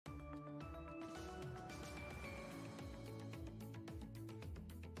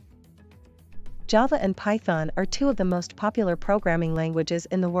Java and Python are two of the most popular programming languages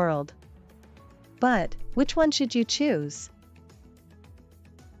in the world. But, which one should you choose?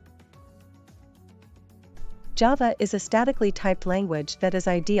 Java is a statically typed language that is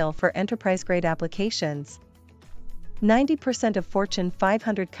ideal for enterprise-grade applications. 90% of Fortune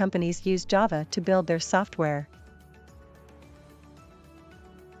 500 companies use Java to build their software.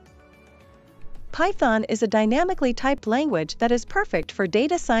 Python is a dynamically typed language that is perfect for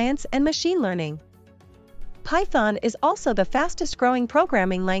data science and machine learning. Python is also the fastest-growing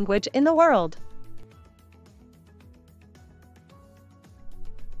programming language in the world.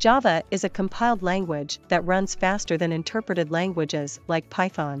 Java is a compiled language that runs faster than interpreted languages like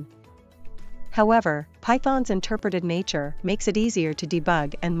Python. However, Python's interpreted nature makes it easier to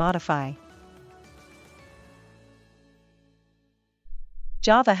debug and modify.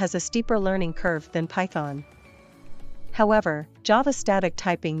 Java has a steeper learning curve than Python. However, Java's static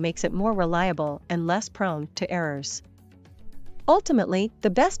typing makes it more reliable and less prone to errors. Ultimately, the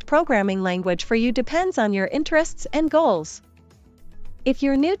best programming language for you depends on your interests and goals. If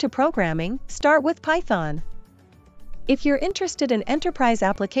you're new to programming, start with Python. If you're interested in enterprise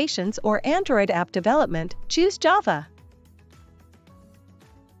applications or Android app development, choose Java.